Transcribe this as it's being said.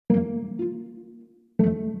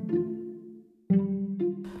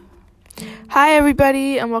Hi,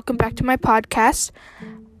 everybody, and welcome back to my podcast.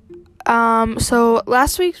 So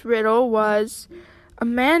last week's riddle was, a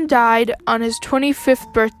man died on his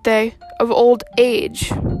 25th birthday of old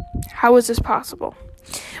age. How is this possible?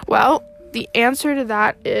 Well, the answer to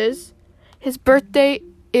that is, his birthday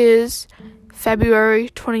is February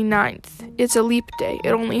 29th. It's a leap day.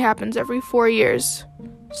 It only happens every 4 years.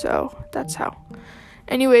 So, that's how.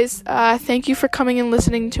 Anyways, thank you for coming and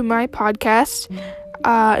listening to my podcast.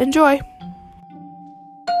 Enjoy.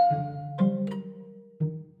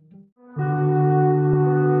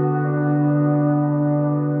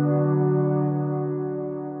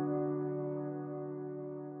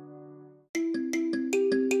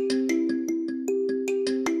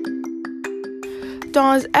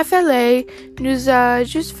 Dans FLA, nous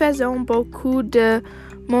juste faisons beaucoup de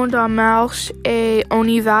monde en marche et on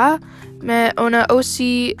y va, mais on a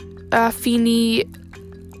aussi fini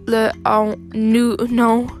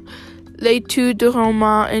l'étude de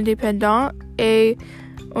roman indépendant et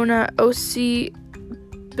on a aussi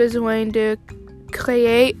besoin de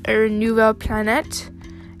créer une nouvelle planète.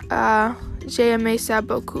 J'ai aimé ça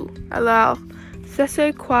beaucoup. Alors, ça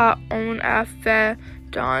c'est quoi on a fait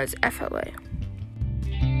dans FLA.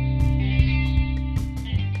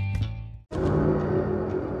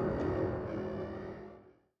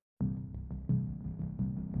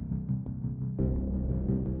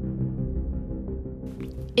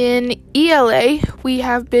 In ELA, we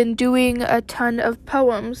have been doing a ton of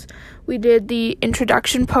poems. We did the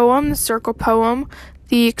introduction poem, the circle poem,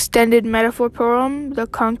 the extended metaphor poem, the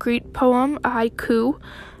concrete poem, a haiku.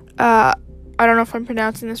 I don't know if I'm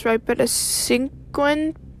pronouncing this right, but a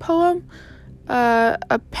cinquin poem,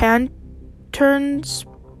 a Panterns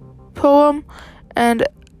poem, and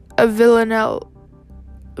a Villanelle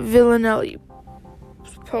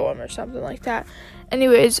poem or something like that.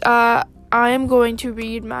 Anyways, I am going to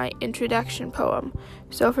read my introduction poem.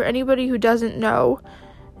 So for anybody who doesn't know,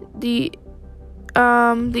 the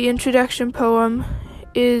introduction poem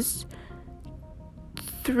is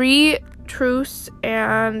 3 truths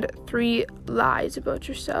and 3 lies about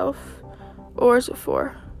yourself. Or is it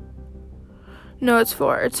 4? No, it's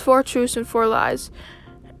 4. It's 4 truths and 4 lies.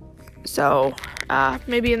 So,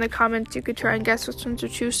 maybe in the comments you could try and guess which ones are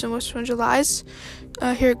truths and which ones are lies.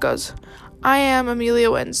 Here it goes. I am Amelia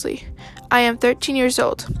Wensley. I am 13 years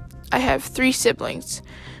old. I have 3 siblings.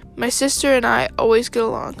 My sister and I always get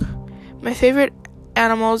along. My favorite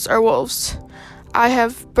animals are wolves. I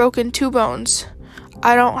have broken 2 bones.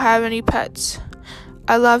 I don't have any pets.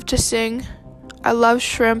 I love to sing. I love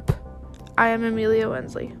shrimp. I am Amelia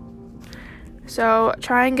Wensley. So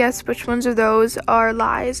try and guess which ones of those are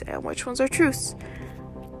lies and which ones are truths.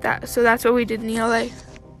 So that's what we did in ELA.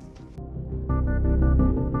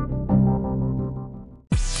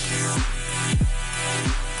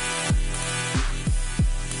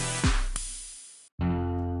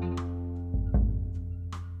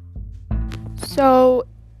 So,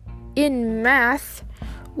 in math,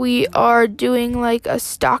 we are doing like a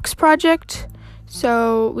stocks project.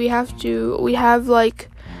 So we have like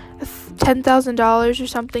 $10,000 or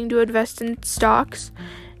something to invest in stocks,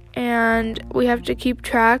 and we have to keep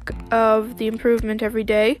track of the improvement every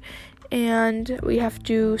day, and we have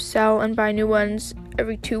to sell and buy new ones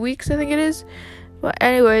every 2 weeks, I think it is. But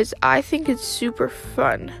anyways, I think it's super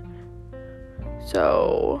fun.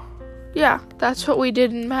 So, yeah, that's what we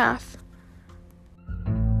did in math.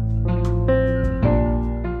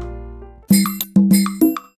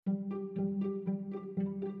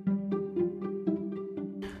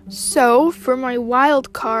 So, for my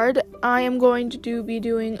wild card, I am going to be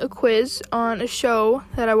doing a quiz on a show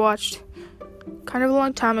that I watched kind of a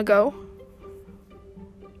long time ago.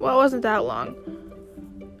 Well, it wasn't that long.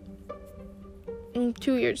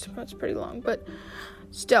 2 years, that's pretty long, but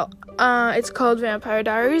still. It's called Vampire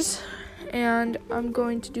Diaries, and I'm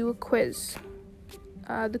going to do a quiz.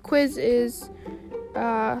 The quiz is,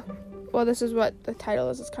 this is what the title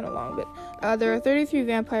is. It's kind of long, but there are 33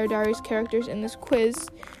 Vampire Diaries characters in this quiz,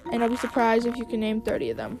 and I'll be surprised if you can name 30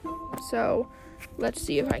 of them. So, let's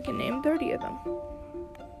see if I can name 30 of them.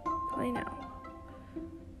 Play now.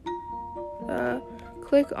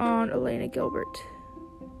 Click on Elena Gilbert.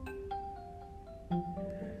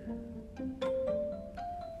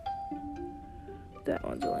 That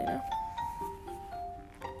one's Elena.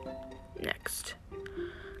 Next.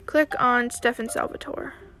 Click on Stefan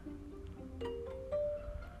Salvatore.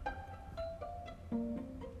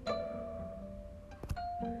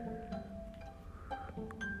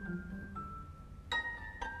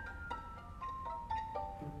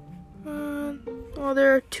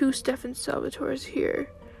 There are 2 Stefan Salvatores here.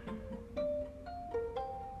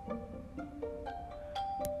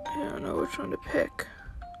 I don't know which which one to pick.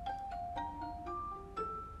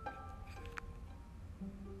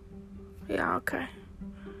 Yeah, okay.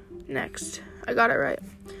 Next. I got it right.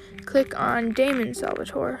 Click on Damon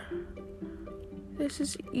Salvatore. This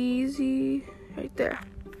is easy. Right there.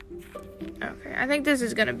 Okay, I think this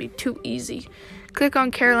is gonna be too easy. Click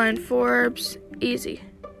on Caroline Forbes. Easy.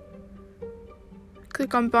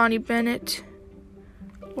 Click on Bonnie Bennett.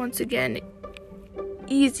 Once again,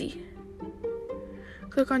 easy.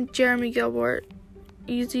 Click on Jeremy Gilbert.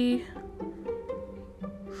 Easy.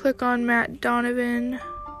 Click on Matt Donovan.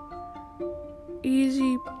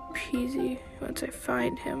 Easy peasy once I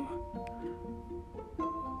find him.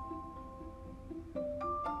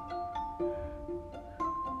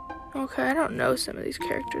 Okay, I don't know some of these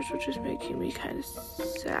characters, which is making me kind of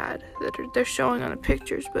sad that they're showing on the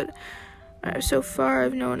pictures, but so far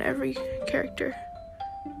I've known every character.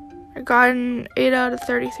 I've gotten 8 out of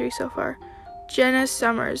 33 so far. Jenna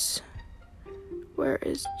Summers. Where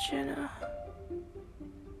is Jenna?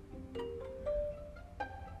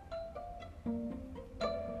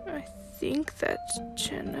 I think that's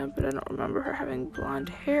Jenna, but I don't remember her having blonde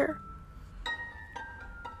hair.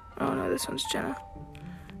 Oh no, this one's Jenna.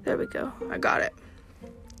 There we go. I got it.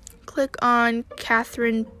 Click on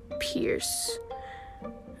Catherine Pierce.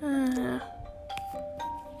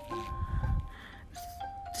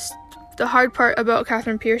 The hard part about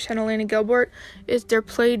Catherine Pierce and Elena Gilbert is they're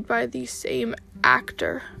played by the same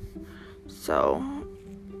actor. So,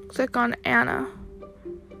 click on Anna.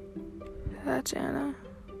 That's Anna.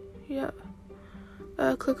 Yep.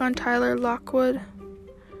 Click on Tyler Lockwood.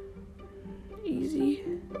 Easy.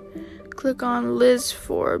 Click on Liz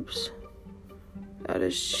Forbes. That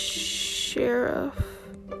is Sheriff.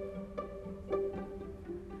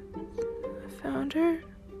 I found her.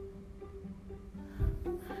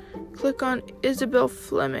 Click on Isabel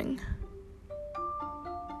Fleming.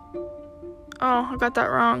 Oh, I got that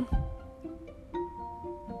wrong.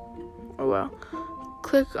 Oh well.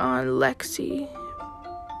 Click on Lexi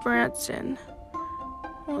Branson.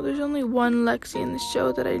 Well, there's only one Lexi in the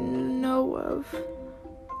show that I know of.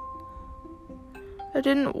 I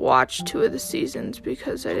didn't watch 2 of the seasons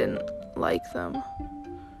because I didn't like them.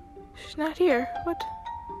 She's not here. What?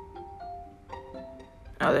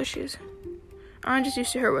 Oh, there she is. I'm just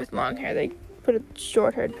used to her with long hair. They put a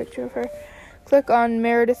short-haired picture of her. Click on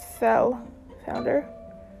Meredith Fell. Found her.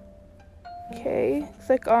 Okay.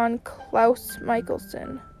 Click on Klaus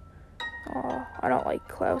Michelson. Oh, I don't like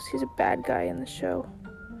Klaus. He's a bad guy in the show.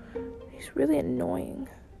 He's really annoying.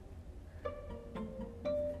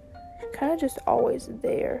 He's kind of just always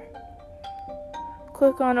there.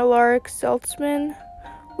 Click on Alaric Seltzman.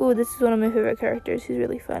 Ooh, this is one of my favorite characters. He's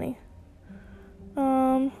really funny.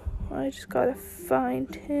 I just gotta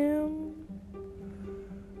find him.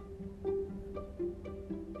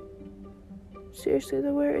 Seriously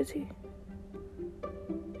though, where is he?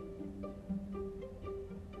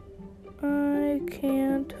 I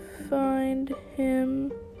can't find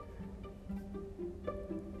him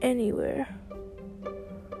anywhere.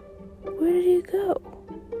 Where did he go?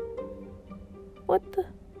 What the?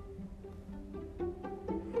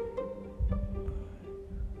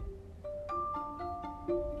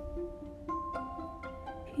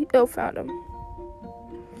 Oh, found him.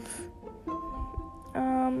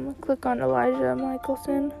 Click on Elijah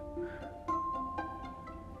Michelson.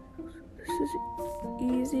 This is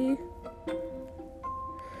easy.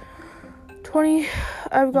 20.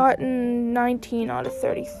 I've gotten 19 out of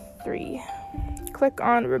 33. Click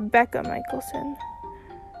on Rebecca Michelson.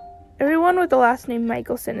 Everyone with the last name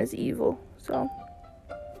Michelson is evil, so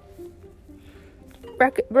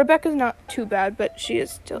Rebecca's not too bad, but she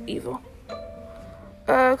is still evil.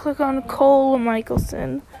 Click on Cole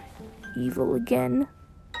Michelson. Evil again.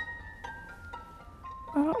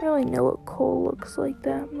 I don't really know what Cole looks like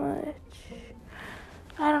that much.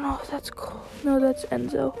 I don't know if that's Cole. No, that's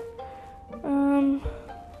Enzo.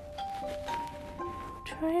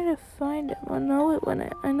 Trying to find him. I'll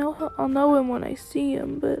know him when I see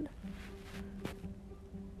him, but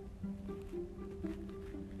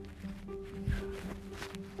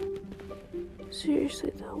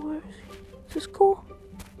seriously though, where is he? Is this Cole?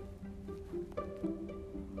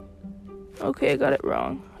 Okay, I got it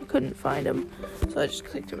wrong. I couldn't find him, so I just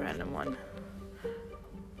clicked a random one.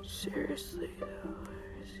 Seriously though,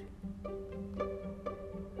 where is he?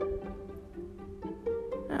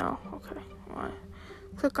 Oh, okay. Well,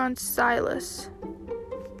 click on Silas.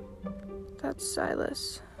 That's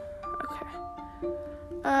Silas. Okay.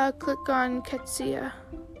 Click on Ketsia.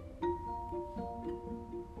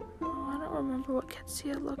 Oh, I don't remember what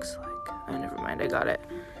Ketsia looks like. Oh, never mind, I got it.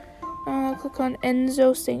 Click on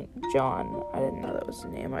Enzo St. John. I didn't know that was the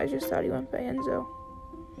name. I just thought he went by Enzo.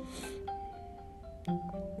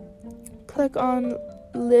 Click on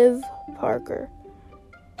Liv Parker.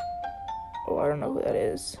 Oh, I don't know who that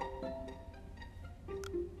is.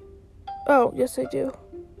 Oh, yes I do.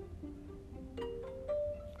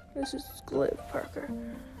 This is Liv Parker.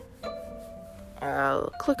 I'll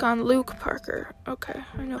click on Luke Parker. Okay,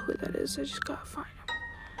 I know who that is. I just gotta find him.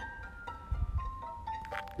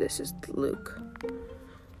 This is Luke.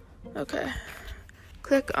 Okay.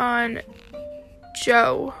 Click on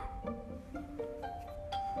Joe.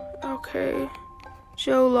 Okay.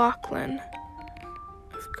 Joe Lachlan.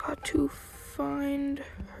 I've got to find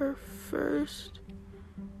her first.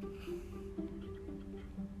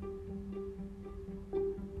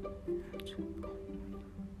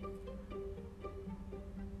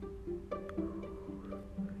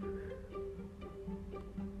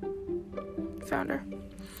 Found her.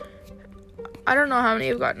 I don't know how many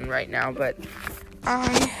I've gotten right now, but I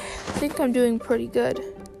think I'm doing pretty good.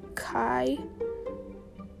 Kai.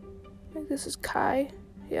 I think this is Kai.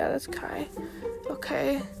 Yeah, that's Kai.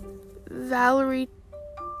 Okay. Valerie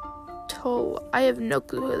Toll. I have no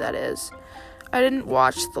clue who that is. I didn't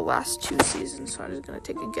watch the last 2 seasons, so I'm just going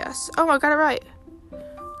to take a guess. Oh, I got it right.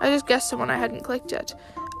 I just guessed someone I hadn't clicked yet.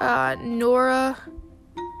 Nora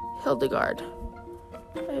Hildegard.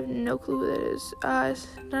 I have no clue who that is.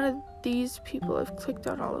 None of these people, I've clicked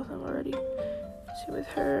on all of them already. Same with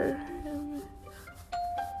her.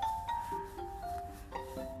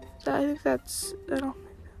 I think that's, I don't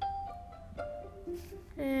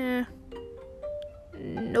think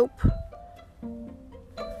nope.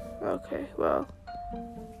 Okay, well,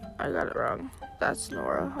 I got it wrong. That's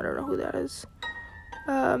Nora. I don't know who that is.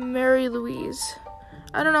 Mary Louise.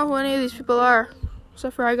 I don't know who any of these people are.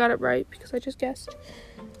 Except for I got it right because I just guessed.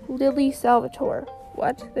 Lily Salvatore.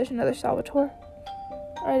 What? There's another Salvatore?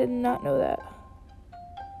 I did not know that.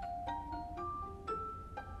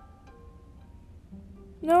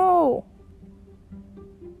 No!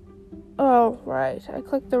 Oh, right. I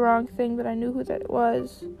clicked the wrong thing, but I knew who that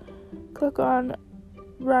was. Click on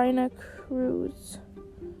Rhina Cruz.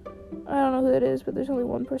 I don't know who that is, but there's only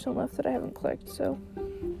one person left that I haven't clicked, so.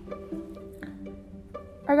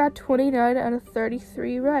 I got 29 out of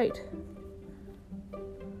 33 right.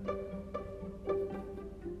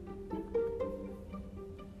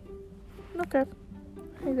 Okay.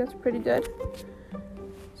 I think that's pretty good.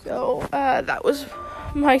 So, that was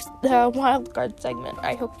my wild card segment.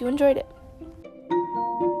 I hope you enjoyed it.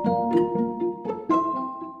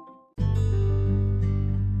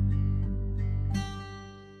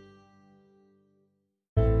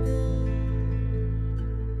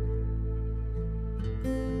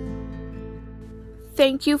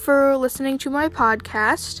 Thank you for listening to my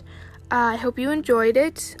podcast. I hope you enjoyed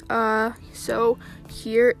it. So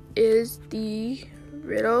here is the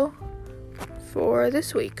riddle for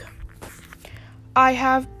this week. I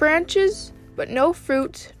have branches, but no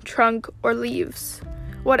fruit, trunk, or leaves.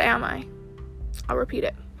 What am I? I'll repeat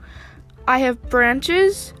it. I have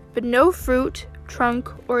branches, but no fruit, trunk,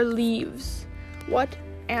 or leaves. What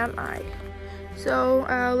am I? So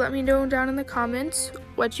let me know down in the comments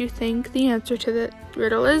what you think the answer to the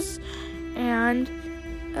riddle is. And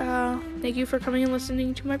thank you for coming and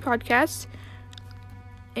listening to my podcast.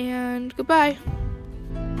 And goodbye.